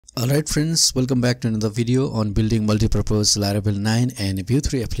Alright friends, welcome back to another video on building multipurpose Laravel 9 and Vue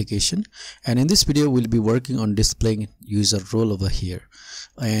 3 application. And in this video we'll be working on displaying user role over here,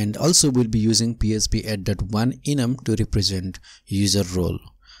 and also we'll be using PHP Enums enum to represent user role.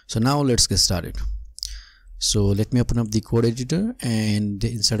 So now let's get started. So let me open up the code editor, and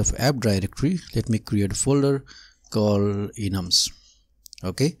inside of app directory let me create a folder called enums.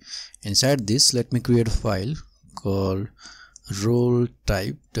 Okay, inside this let me create a file called role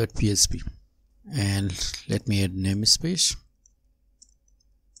type.php, and let me add namespace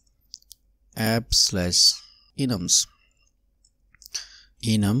app/enums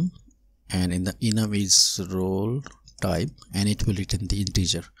enum, and in the enum is role type, and it will return the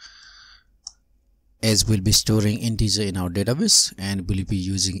integer, as we'll be storing integer in our database and we'll be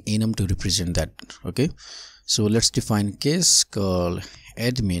using enum to represent that. Okay, so let's define case called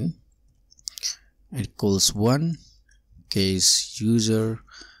admin equals 1, case user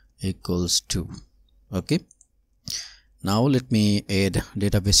equals 2. Okay, now let me add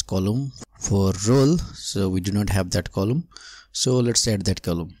database column for role, so we do not have that column, so let's add that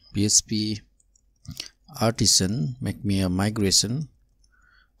column. PHP artisan, make me a migration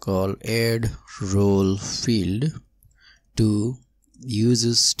called add role field to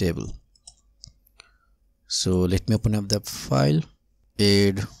users table. So let me open up the file,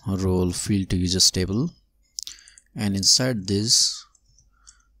 add role field to users table, and inside this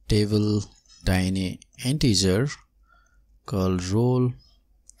table tiny integer called role,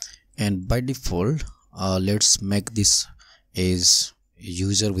 and by default let's make this as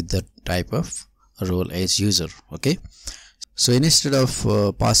user with the type of role as user. Okay, so instead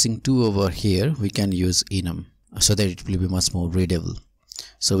of passing 2 over here, we can use enum so that it will be much more readable.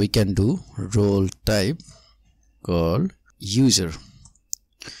 So we can do role type called user,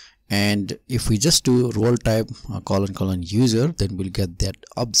 and if we just do role type colon user, then we'll get that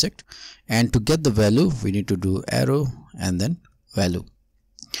object, and to get the value we need to do arrow and then value,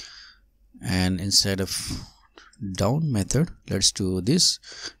 and instead of down method let's do this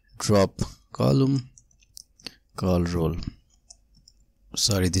drop column called role.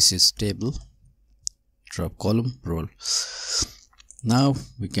 Sorry, this is table, drop column role. Now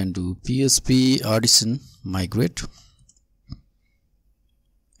we can do PHP artisan migrate,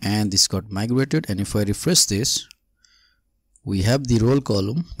 and this got migrated, and if I refresh this we have the role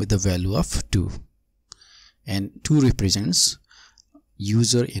column with the value of 2, and 2 represents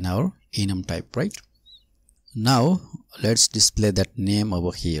user in our enum type, right? Now let's display that name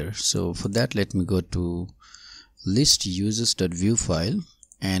over here. So for that let me go to list users.vue file,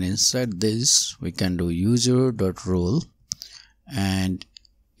 and inside this we can do user.role, and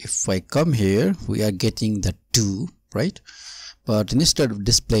if I come here we are getting the 2, right? But instead of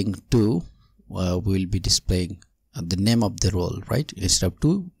displaying 2 we'll be displaying the name of the role, right? Instead of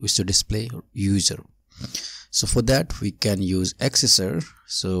 2 we should display user. So for that we can use accessor.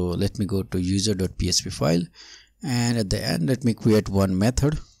 So let me go to user.php file, and at the end let me create one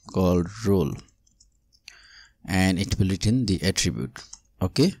method called role, and it will return the attribute.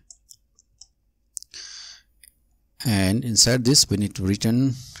 Okay, and inside this we need to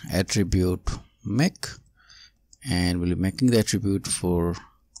return attribute make, and we'll be making the attribute for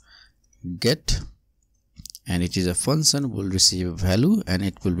get, and it is a function, will receive a value and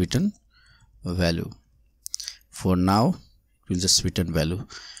it will return a value. For now we'll just return value,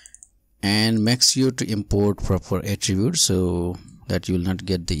 and make sure to import proper attribute so that you will not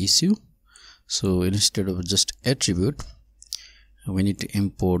get the issue. So instead of just attribute we need to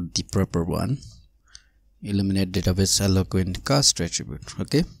import the proper one, eliminate database allocate cast attribute.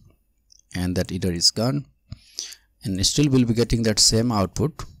 Okay, and that error is gone, and still we'll be getting that same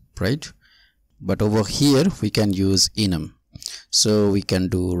output, right? But over here we can use enum, so we can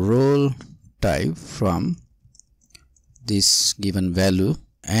do role type from this given value,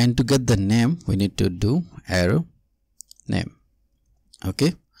 and to get the name we need to do arrow name.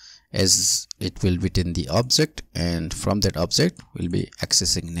 Okay, as it will return the object, and from that object we'll be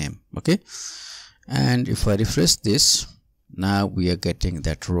accessing name. Okay, and if I refresh this, now we are getting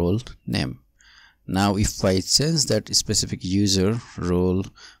that role name. Now if I change that specific user role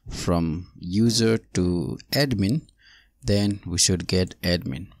from user to admin, then we should get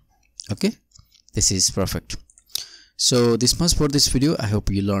admin. Okay, this is perfect. So this much for this video. I hope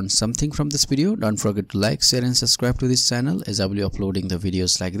you learned something from this video. Don't forget to like, share and subscribe to this channel, as I will be uploading the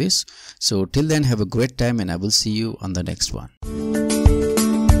videos like this. So till then, have a great time, and I will see you on the next one.